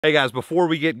Hey guys, before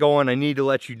we get going, I need to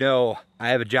let you know I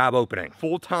have a job opening.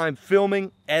 Full-time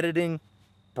filming, editing,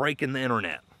 breaking the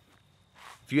internet.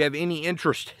 If you have any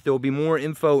interest, there will be more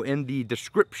info in the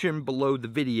description below the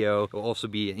video. There will also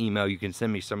be an email you can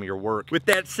send me some of your work. With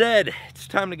that said, it's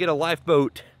time to get a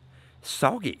lifeboat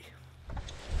soggy.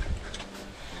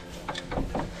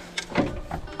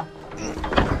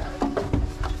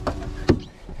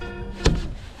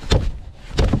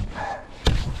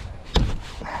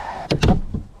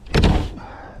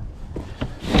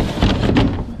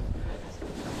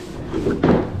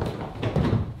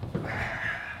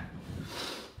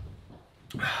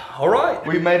 All right,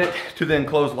 we made it to the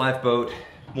enclosed lifeboat.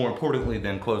 More importantly, the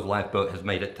enclosed lifeboat has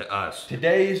made it to us.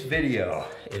 Today's video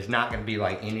is not gonna be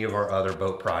like any of our other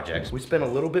boat projects. We spent a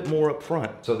little bit more up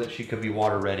front so that she could be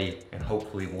water ready and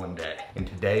hopefully one day. And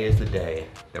today is the day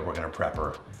that we're gonna prep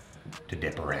her to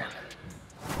dip her in.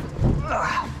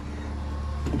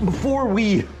 Before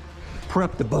we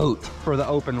prep the boat for the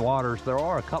open waters, there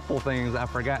are a couple things I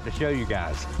forgot to show you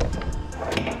guys.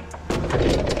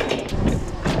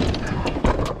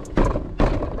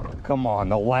 Come on,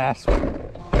 the last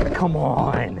one. Come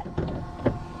on.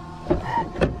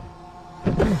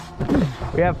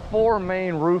 We have 4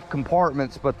 main roof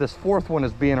compartments, but this 4th one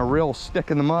is being a real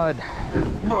stick in the mud.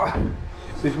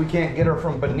 Since we can't get her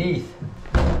from beneath.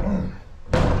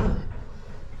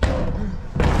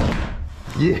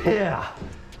 Yeah.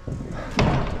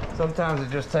 Sometimes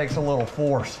it just takes a little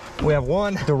force. We have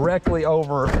one directly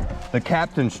over the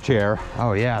captain's chair.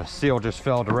 Oh yeah, the seal just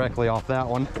fell directly off that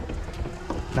one.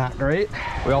 Not great.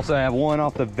 We also have one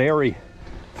off the very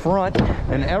front,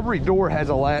 and every door has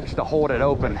a latch to hold it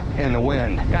open in the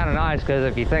wind. Kind of nice, because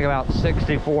if you think about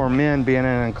 64 men being in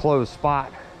an enclosed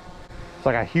spot, it's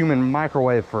like a human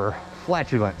microwave for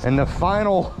flatulence. And the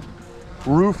final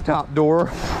rooftop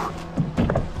door,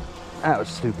 that was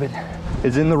stupid,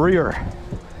 is in the rear.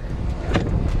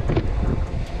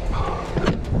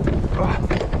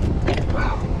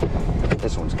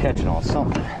 This one's catching on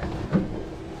something.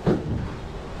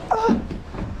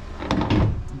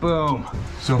 Boom.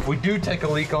 So if we do take a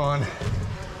leak on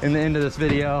in the end of this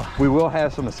video, we will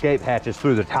have some escape hatches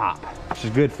through the top, which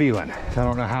is a good feeling. I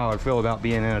don't know how I'd feel about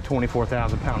being in a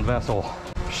 24,000 pound vessel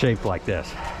shaped like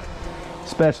this,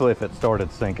 especially if it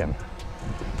started sinking.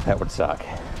 That would suck.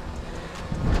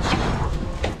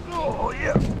 Oh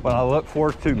yeah. What I look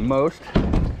forward to most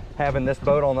having this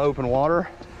boat on the open water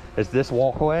is this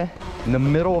walkway. In the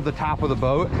middle of the top of the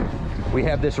boat, we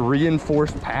have this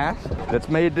reinforced path that's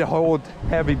made to hold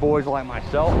heavy boys like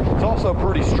myself. It's also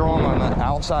pretty strong on the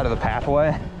outside of the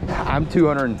pathway. I'm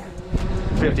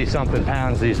 250 something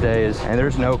pounds these days, and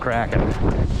there's no cracking.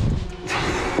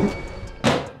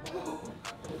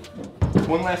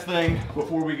 One last thing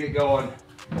before we get going.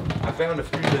 I found a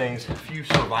few things, a few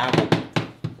survival.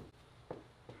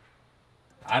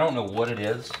 I don't know what it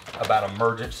is about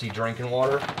emergency drinking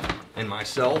water and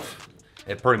myself.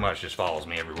 It pretty much just follows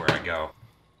me everywhere I go.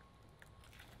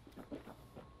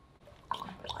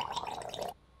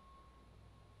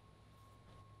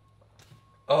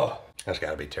 Oh, that's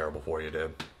gotta be terrible for you,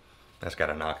 dude. That's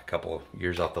gotta knock a couple of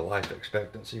years off the life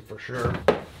expectancy for sure.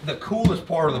 The coolest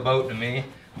part of the boat to me,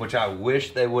 which I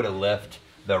wish they would have left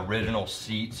the original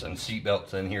seats and seat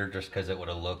belts in here just because it would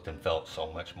have looked and felt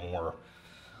so much more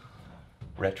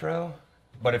retro.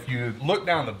 But if you look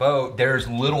down the boat, there's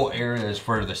little areas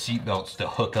for the seat belts to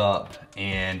hook up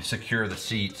and secure the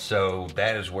seats. So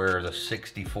that is where the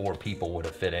 64 people would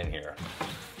have fit in here.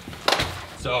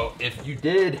 So if you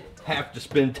did have to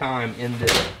spend time in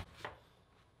this,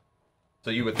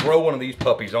 so you would throw one of these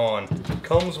puppies on. It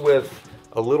comes with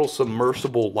a little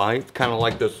submersible light, kind of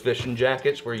like those fishing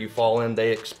jackets where you fall in,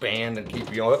 they expand and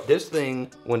keep you up. This thing,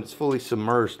 when it's fully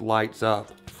submerged, lights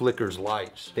up. Flickers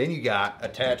lights. Then you got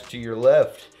attached to your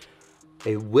left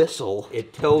a whistle.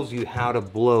 It tells you how to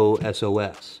blow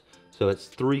SOS. So it's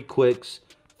 3 quicks,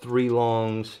 3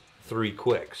 longs, 3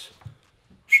 quicks.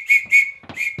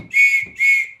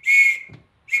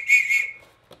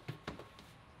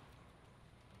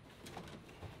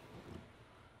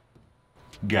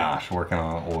 Gosh, working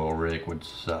on an oil rig would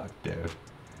suck, dude.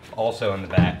 Also in the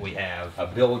back we have a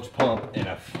bilge pump and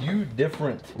a few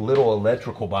different little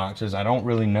electrical boxes. I don't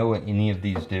really know what any of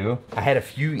these do. I had a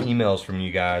few emails from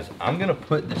you guys. I'm gonna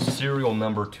put the serial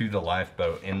number to the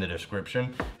lifeboat in the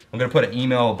description. I'm gonna put an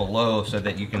email below so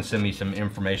that you can send me some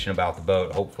information about the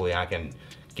boat. Hopefully I can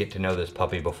get to know this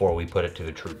puppy before we put it to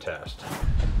a true test.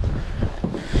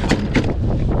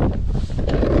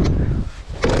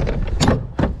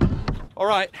 All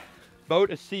right,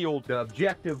 boat is sealed. The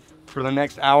objective for the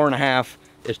next hour and a half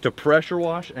is to pressure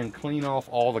wash and clean off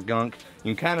all the gunk.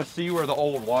 You can kind of see where the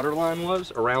old water line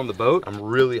was around the boat. I'm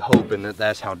really hoping that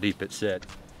that's how deep it sits.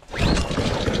 I'm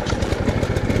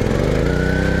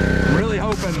really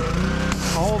hoping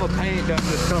all the paint doesn't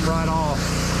just come right off.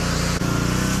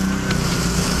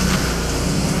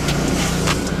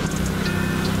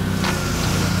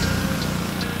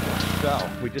 So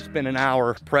we just spent an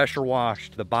hour pressure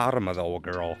washed the bottom of the old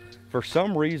girl. For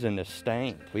some reason it's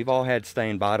stained. We've all had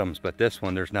stained bottoms, but this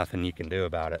one, there's nothing you can do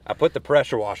about it. I put the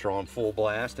pressure washer on full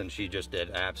blast and she just did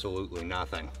absolutely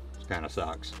nothing. It kind of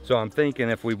sucks. So I'm thinking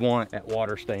if we want that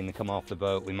water stain to come off the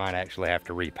boat, we might actually have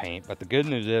to repaint. But the good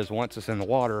news is once it's in the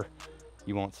water,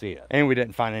 you won't see it. And we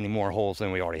didn't find any more holes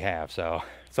than we already have, so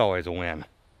it's always a win.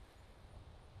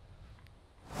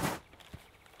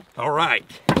 All right.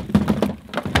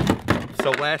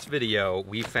 So last video,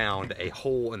 we found a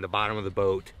hole in the bottom of the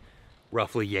boat,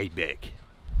 roughly yay big.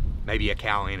 Maybe a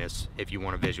cow anus, if you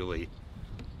want to visually.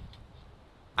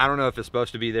 I don't know if it's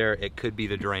supposed to be there. It could be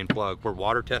the drain plug. We're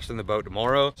water testing the boat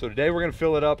tomorrow. So today we're gonna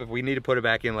fill it up. If we need to put it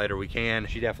back in later, we can.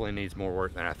 She definitely needs more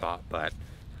work than I thought, but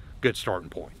good starting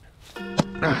point.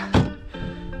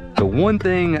 The one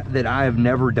thing that I have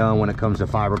never done when it comes to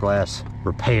fiberglass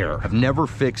repair, I've never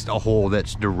fixed a hole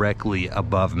that's directly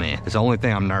above me. It's the only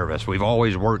thing I'm nervous. We've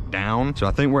always worked down, so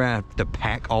I think we're gonna have to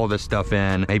pack all this stuff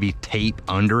in, maybe tape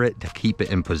under it to keep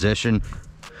it in position.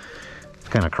 It's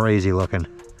kind of crazy looking.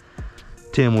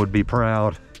 Tim would be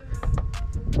proud.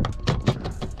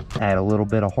 Add a little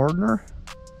bit of hardener.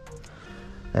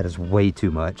 That is way too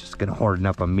much. It's gonna harden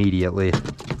up immediately.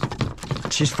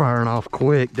 She's firing off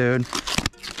quick, dude.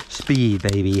 Speed,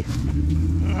 baby.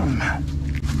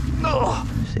 Oh,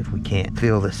 see if we can't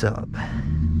fill this up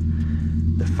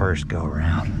the first go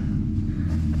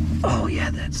around. Oh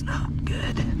yeah, that's not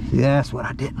good. Yeah, that's what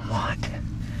I didn't want.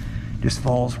 Just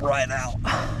falls right out.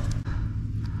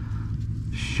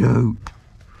 Shoot.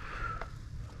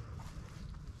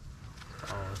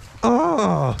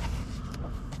 Oh.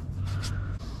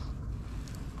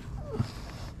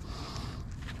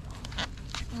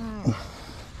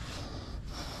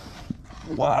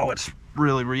 Wow, it's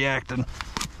really reacting.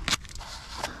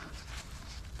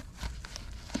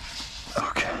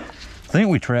 Okay. I think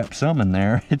we trapped some in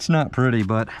there. It's not pretty,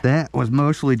 but that was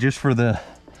mostly just for the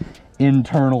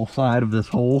internal side of this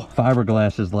hole.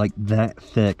 Fiberglass is like that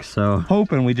thick, so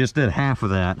hoping we just did half of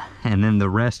that, and then the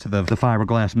rest of the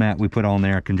fiberglass mat we put on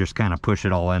there can just kind of push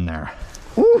it all in there.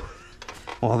 Woo!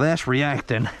 While that's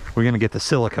reacting, we're gonna get the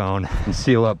silicone and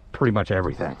seal up pretty much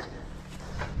everything.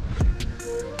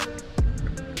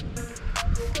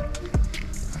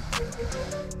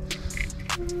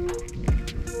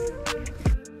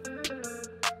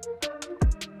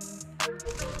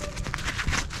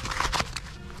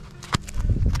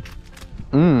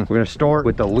 We're gonna start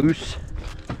with the loose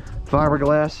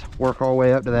fiberglass, work our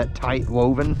way up to that tight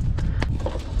woven.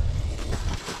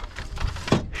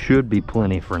 Should be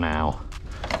plenty for now.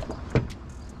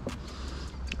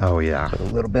 Oh yeah. Put a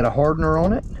little bit of hardener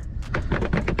on it.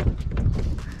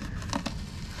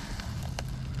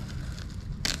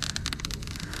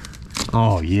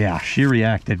 Oh yeah, she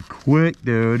reacted quick,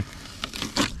 dude.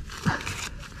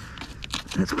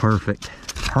 That's perfect.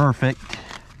 Perfect.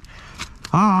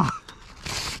 Ah!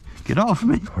 Get off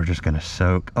me. We're just gonna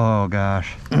soak. Oh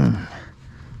gosh.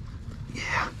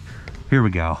 Yeah. Here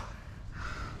we go.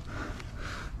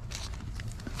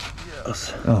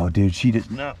 Yes. Oh dude, she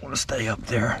did not want to stay up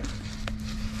there.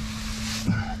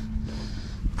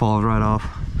 Falls right off.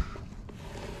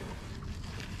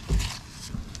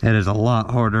 It is a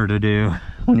lot harder to do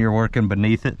when you're working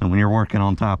beneath it than when you're working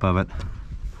on top of it.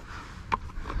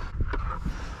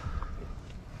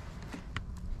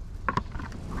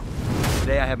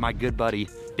 Today I have my good buddy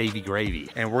Davey Gravy,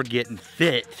 and we're getting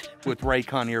fit with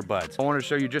Raycon earbuds. I want to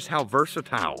show you just how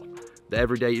versatile the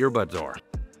everyday earbuds are.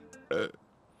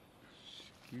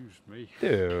 Excuse me.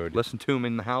 Dude, listen to them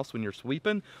in the house when you're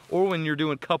sweeping or when you're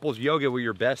doing couples yoga with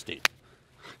your bestie.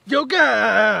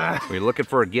 Yoga! When you're looking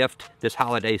for a gift this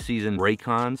holiday season,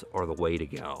 Raycons are the way to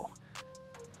go.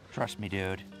 Trust me,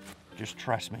 dude. Just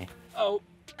trust me. Oh.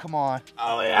 Come on.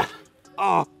 Oh yeah.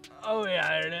 Oh. Oh yeah,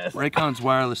 there it is. Raycon's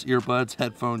wireless earbuds,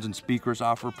 headphones, and speakers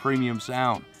offer premium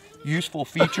sound. Useful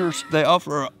features, they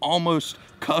offer an almost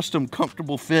custom,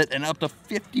 comfortable fit and up to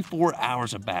 54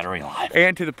 hours of battery life.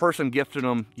 And to the person gifting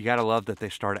them, you gotta love that they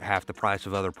start at half the price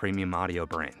of other premium audio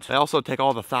brands. They also take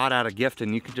all the thought out of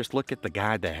gifting. You can just look at the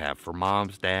guide they have for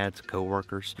moms, dads,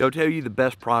 co-workers. They'll tell you the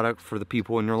best product for the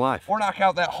people in your life. Or knock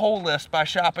out that whole list by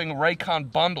shopping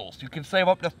Raycon bundles. You can save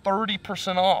up to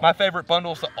 30% off. My favorite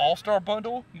bundle is the All-Star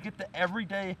bundle. You get the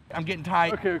everyday, I'm getting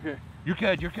tight. Okay. You're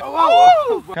good, you're good.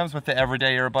 Oh, comes with the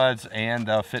everyday earbuds and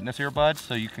the fitness earbuds,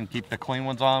 so you can keep the clean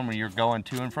ones on when you're going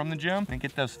to and from the gym, and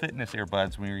get those fitness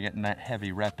earbuds when you're getting that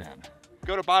heavy rep in.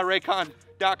 Go to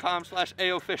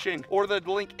buyraycon.com/AOFishing, or the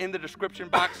link in the description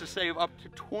box to save up to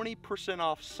 20%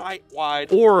 off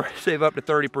site-wide, or save up to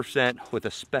 30% with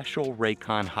a special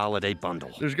Raycon holiday bundle.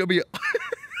 There's gonna be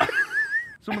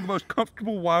some of the most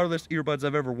comfortable wireless earbuds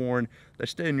I've ever worn that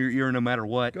stay in your ear no matter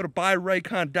what. Go to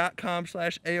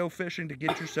buyraycon.com/AOFishing to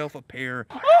get yourself a pair.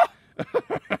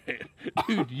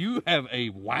 Dude, you have a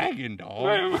wagon, dog. All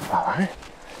right.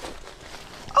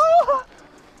 Oh.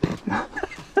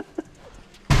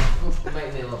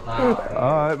 Make me a little pile.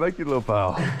 All right, make you a little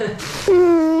pile.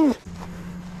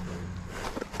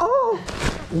 Oh.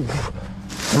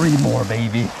 3 more,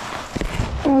 baby.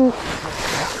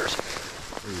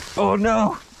 Oh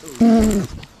no!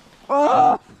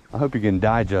 Oh. I hope you can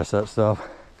digest that stuff.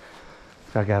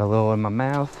 I got a little in my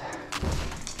mouth.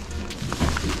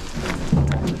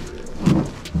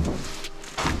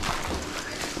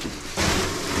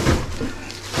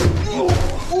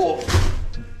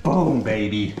 Boom,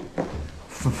 baby.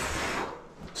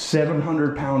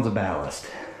 700 pounds of ballast.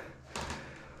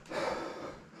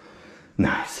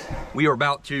 Nice. We are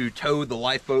about to tow the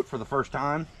Lifeboat for the first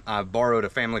time. I've borrowed a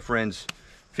family friend's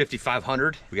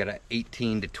 5500. We got an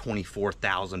 18 to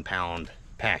 24,000 pound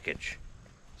package,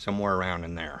 somewhere around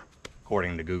in there,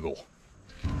 according to Google.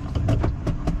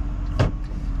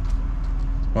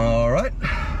 All right.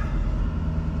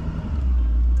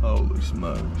 Holy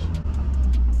smokes.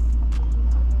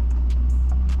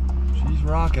 She's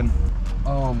rocking.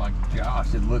 Oh my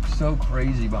gosh, it looks so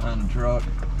crazy behind the truck.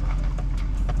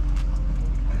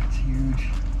 That's huge.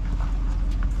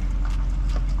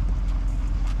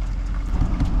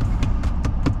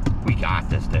 We got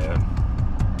this, dude.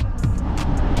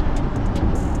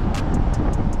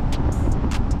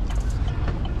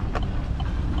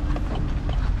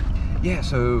 Yeah,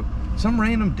 so some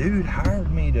random dude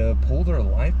hired me to pull their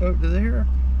Lifeboat to there.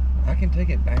 I can take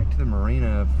it back to the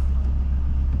marina if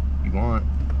you want,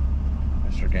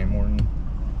 Mr. Game Warden.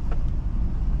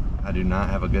 I do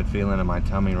not have a good feeling in my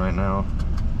tummy right now.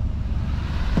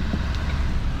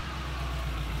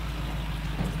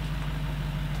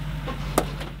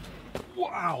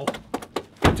 Wow.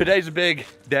 Today's a big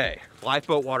day.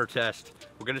 Lifeboat water test.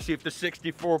 We're gonna see if the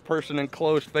 64-person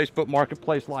enclosed Facebook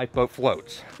Marketplace Lifeboat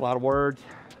floats. A lot of words,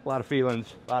 a lot of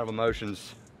feelings, a lot of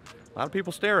emotions, a lot of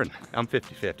people staring. I'm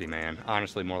 50-50, man.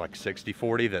 Honestly, more like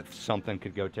 60-40 that something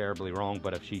could go terribly wrong,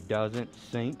 but if she doesn't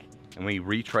sink and we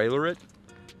re-trailer it,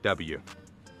 W.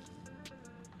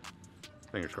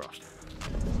 Fingers crossed.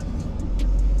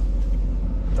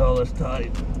 Oh, that's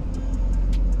tight.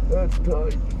 That's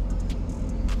tight.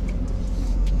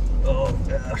 Oh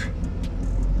gosh.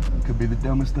 Could be the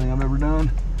dumbest thing I've ever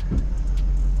done.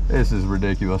 This is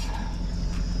ridiculous.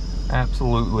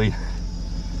 Absolutely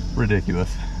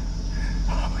ridiculous.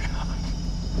 Oh my God.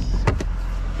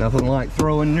 Nothing like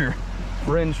throwing your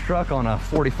friend's truck on a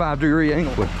 45-degree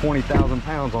angle with 20,000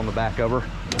 pounds on the back of her.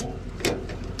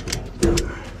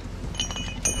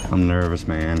 I'm nervous,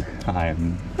 man. I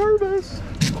am nervous.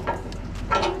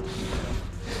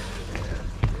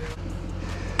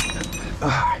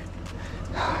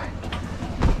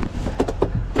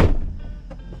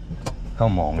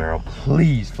 Come on, girl,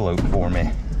 please float for me.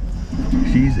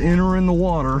 She's entering the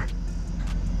water.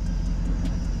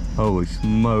 Holy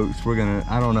smokes,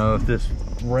 I don't know if this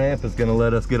ramp is gonna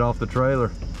let us get off the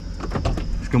trailer.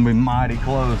 It's gonna be mighty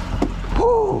close.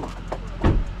 Whew.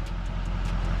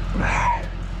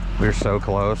 We're so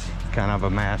close. Kind of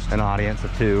amassed an audience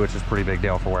of 2, which is a pretty big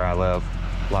deal for where I live.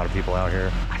 A lot of people out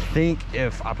here. I think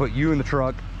if I put you in the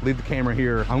truck, leave the camera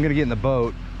here, I'm gonna get in the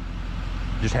boat,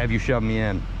 just have you shove me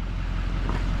in.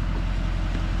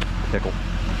 Pickle.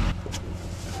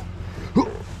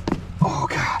 Oh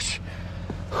gosh.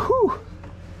 Whew.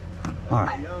 All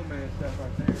right.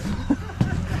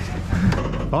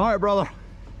 All right, brother.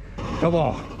 Come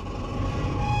on.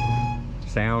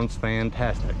 Sounds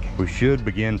fantastic. We should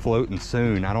begin floating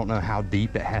soon. I don't know how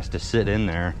deep it has to sit in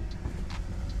there.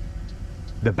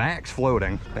 The back's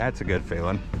floating. That's a good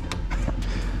feeling.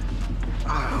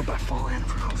 I hope I fall in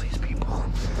for all these people.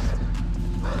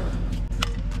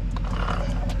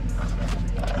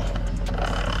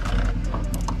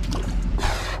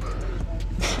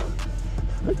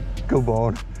 Come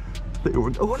on. I think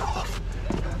we're going off.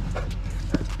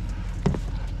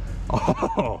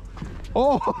 Oh.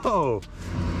 Oh.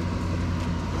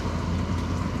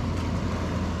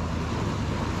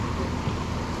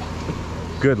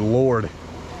 Good Lord.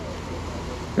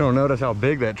 You don't notice how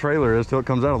big that trailer is till it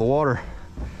comes out of the water.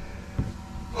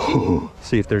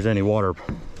 See if there's any water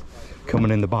coming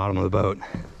in the bottom of the boat.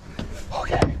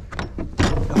 Okay.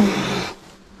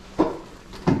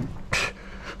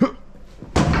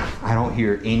 I don't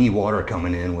hear any water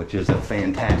coming in, which is a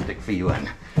fantastic feeling.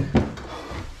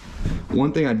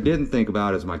 One thing I didn't think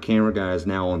about is my camera guy is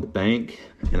now on the bank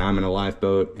and I'm in a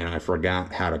lifeboat and I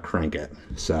forgot how to crank it.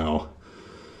 So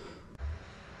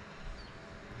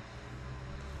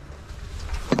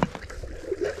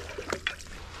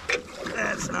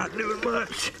that's not doing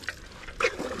much.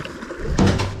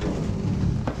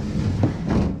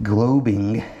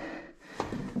 Globing.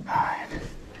 All right.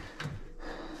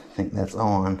 I think that's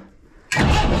on.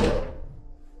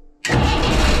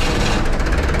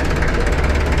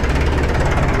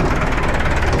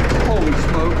 Holy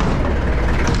smoke.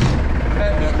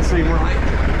 That doesn't seem right.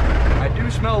 I do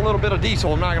smell a little bit of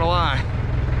diesel, I'm not gonna lie.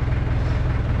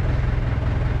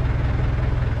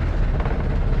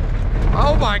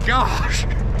 Oh my gosh.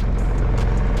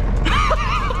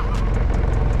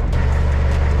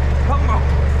 Come on.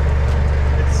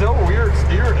 It's so weird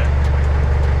steering it.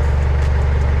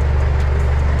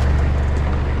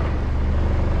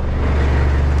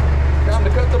 Time to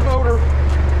cut the motor.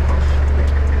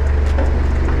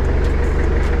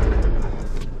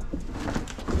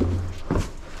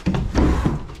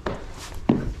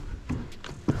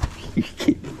 You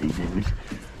kidding me, dude?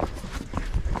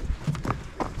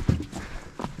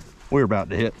 We're about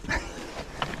to hit.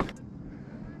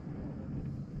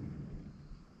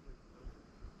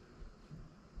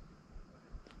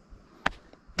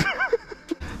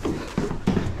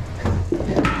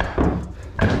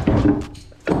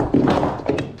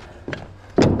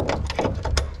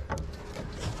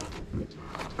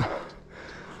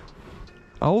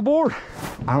 All aboard.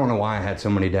 I don't know why I had so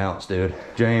many doubts, dude.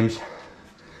 James,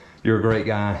 you're a great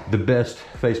guy. The best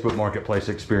Facebook Marketplace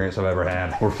experience I've ever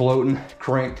had. We're floating,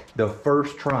 cranked the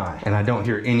first try, and I don't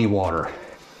hear any water.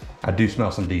 I do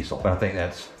smell some diesel, but I think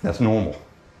that's normal.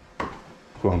 That's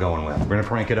what I'm going with. We're gonna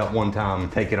crank it up one time,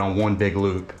 take it on one big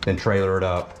loop, then trailer it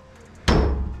up.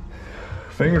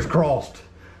 Fingers crossed,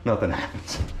 nothing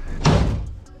happens.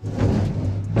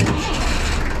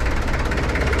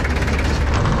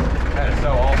 That is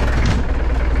so awesome.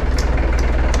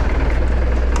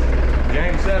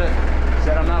 James said it. He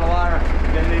said I'm not a liar.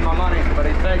 Didn't need my money, but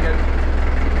he'd take it.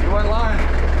 He wasn't lying.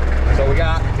 So we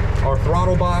got our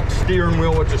throttle box, steering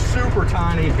wheel, which is super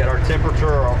tiny. Got our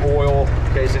temperature, our oil,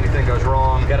 in case anything goes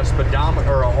wrong. Got a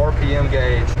speedometer or a RPM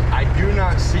gauge. I do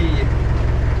not see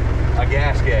a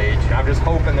gas gauge. I'm just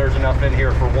hoping there's enough in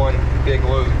here for one big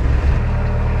loop.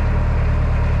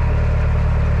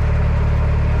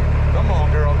 Come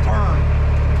on, girl, turn.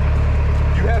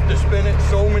 You have to spin it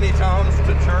so many times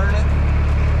to turn it.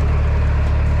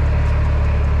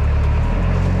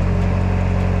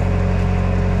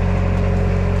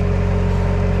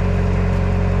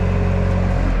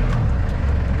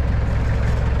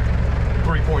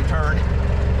 Three-point turn.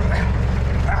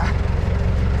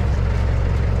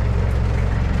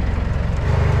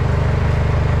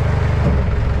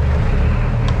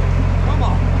 Come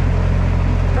on.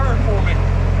 Turn for me.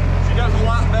 She does a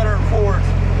lot better in fours.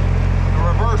 The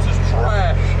reverse is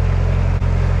trash.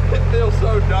 It feels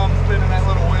so dumb spinning that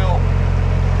little wheel.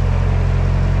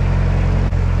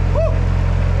 Woo!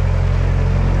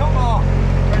 Come on.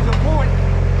 There's a point.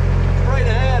 Straight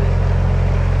ahead.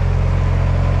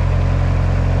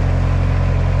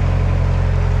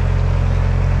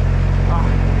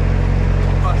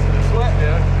 Busting a sweat,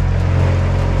 dude.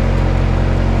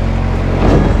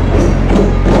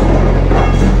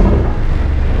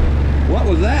 What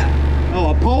was that? Oh,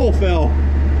 a pole fell.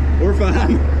 We're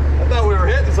fine. I thought we were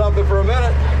hitting something for a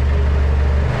minute.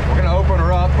 We're gonna open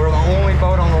her up. We're the only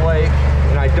boat on the lake,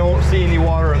 and I don't see any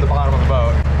water in the bottom of the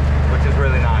boat, which is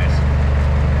really nice.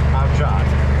 I'm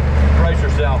shocked. Brace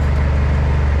yourself.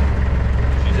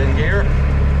 She's in gear.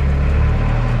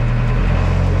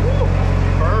 Woo!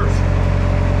 First.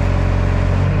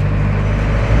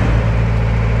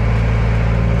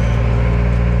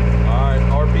 All right,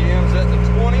 RPM's at the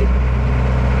 20.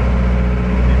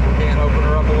 Can't open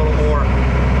her up a little more.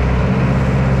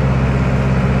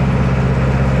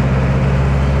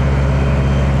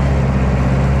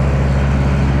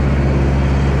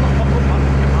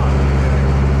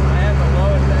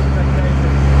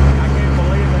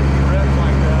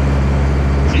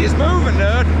 She's moving,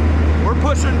 dude. We're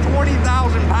pushing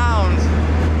 20,000 pounds.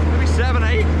 Maybe 7,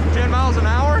 8, 10 miles an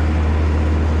hour.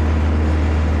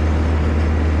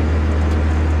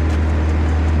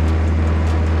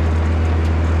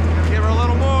 Give her a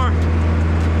little more.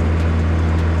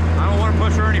 I don't want to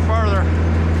push her any further.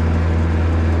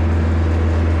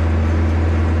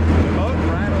 The boat's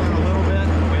rattling a little bit.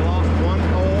 We lost one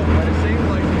pole, but it seems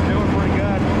like she's doing pretty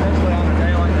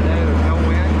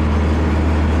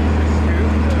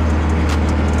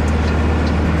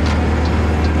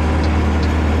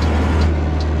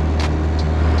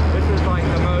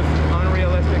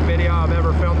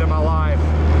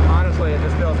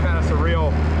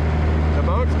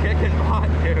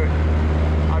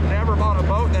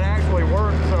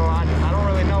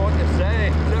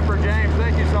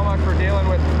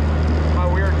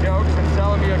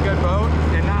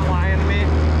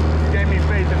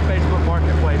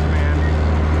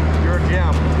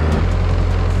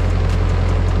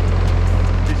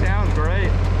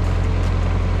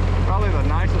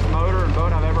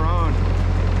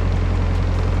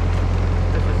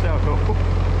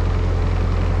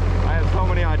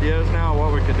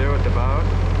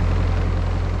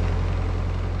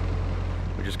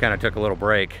kind of took a little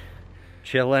break,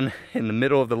 chilling in the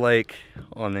middle of the lake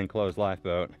on the enclosed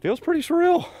lifeboat. Feels pretty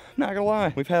surreal, not gonna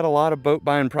lie. We've had a lot of boat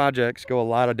buying projects go a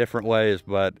lot of different ways,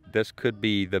 but this could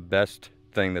be the best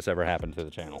thing that's ever happened to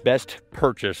the channel. Best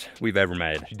purchase we've ever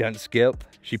made. She doesn't skip,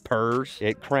 she purrs.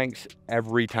 It cranks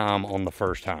every time on the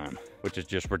first time, which is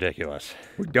just ridiculous.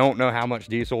 We don't know how much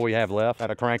diesel we have left.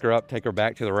 Gotta crank her up, take her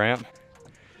back to the ramp.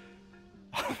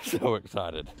 I'm so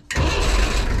excited.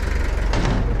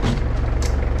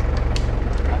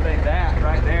 I think that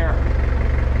right there,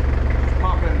 just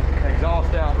pumping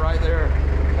exhaust out right there,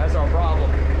 that's our problem.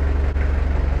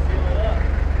 Seal it up.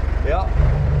 Yep.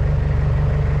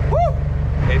 Woo!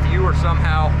 If you were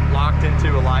somehow locked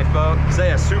into a lifeboat,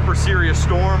 say a super serious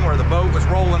storm where the boat was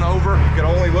rolling over, you could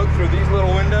only look through these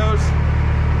little windows,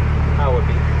 I would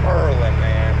be hurling,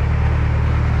 man.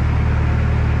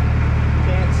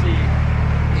 Can't see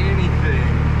anything.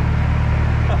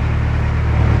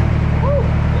 Woo!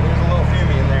 There's a little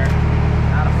fumey in there.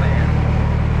 Not a fan.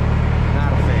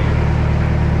 Not a fan.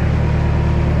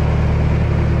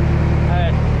 Hey,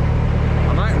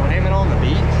 I might ram it on the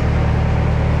beach.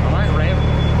 I might ram it.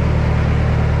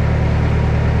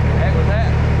 Heck with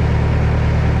that.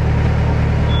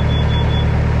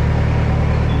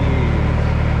 Jeez.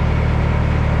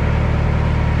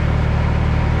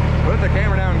 Put the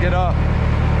camera down and get up.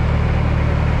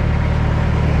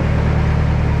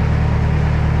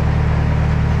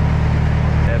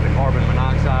 Had the carbon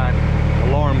monoxide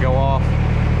alarm go off,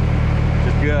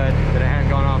 which is good that it hadn't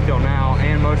gone off till now,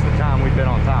 and most of the time we've been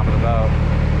on top of the boat.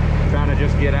 Trying to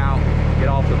just get out, get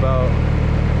off the boat.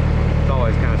 It's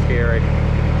always kind of scary.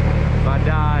 If I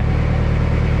die,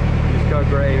 just go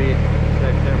gravy,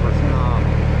 save 10% off.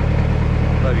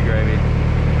 Love you, gravy.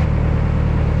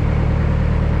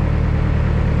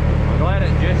 I'm glad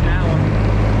it just now.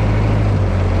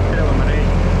 Killing my knee.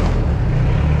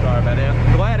 Sorry about that.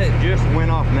 I'm glad it just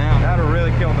went off now. That would have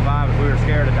really killed the vibe if we were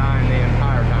scared of dying the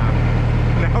entire time.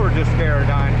 Now we're just scared of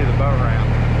dying to the boat ramp.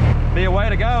 Be a way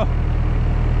to go.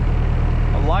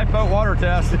 A lifeboat water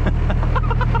test.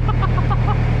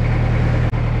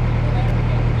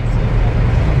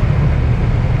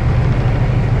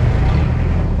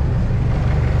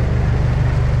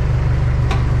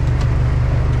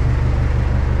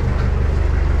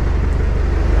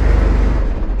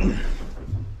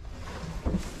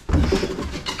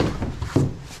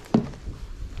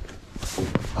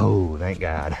 Oh, thank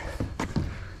God.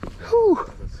 Whew.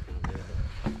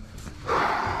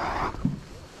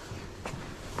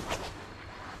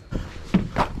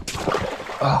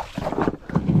 Oh.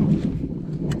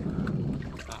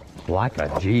 Like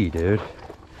a G, dude.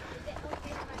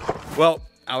 Well,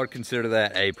 I would consider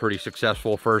that a pretty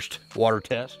successful first water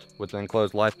test with the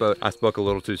enclosed lifeboat. I spoke a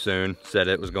little too soon, said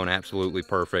it was going absolutely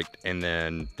perfect, and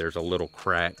then there's a little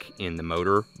crack in the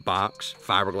motor box,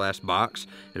 fiberglass box.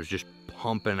 It was just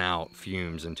pumping out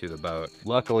fumes into the boat.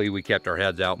 Luckily, we kept our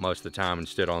heads out most of the time and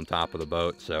stood on top of the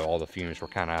boat, so all the fumes were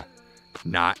kind of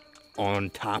not on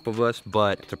top of us,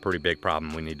 but it's a pretty big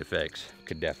problem we need to fix.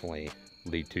 Could definitely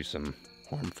lead to some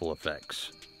harmful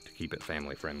effects to keep it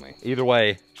family friendly. Either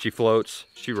way, she floats,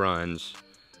 she runs,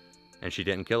 and she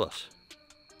didn't kill us.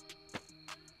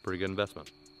 Pretty good investment.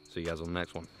 See you guys on the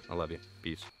next one. I love you.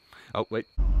 Peace. Oh, wait.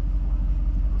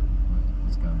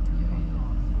 Let's go.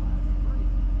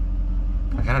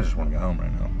 I kind of just want to go home right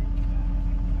now.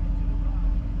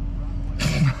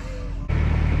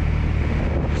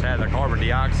 Just had the carbon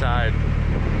dioxide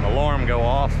alarm go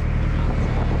off.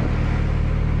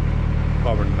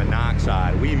 Carbon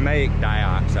monoxide. We make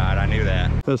dioxide, I knew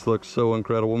that. This looks so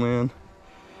incredible, man.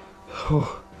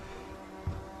 Oh,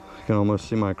 I can almost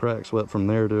see my crack sweat from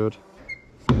there, dude.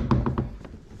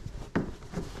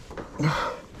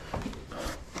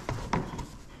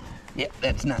 Yep,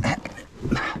 that's not happening.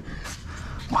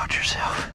 Watch yourself.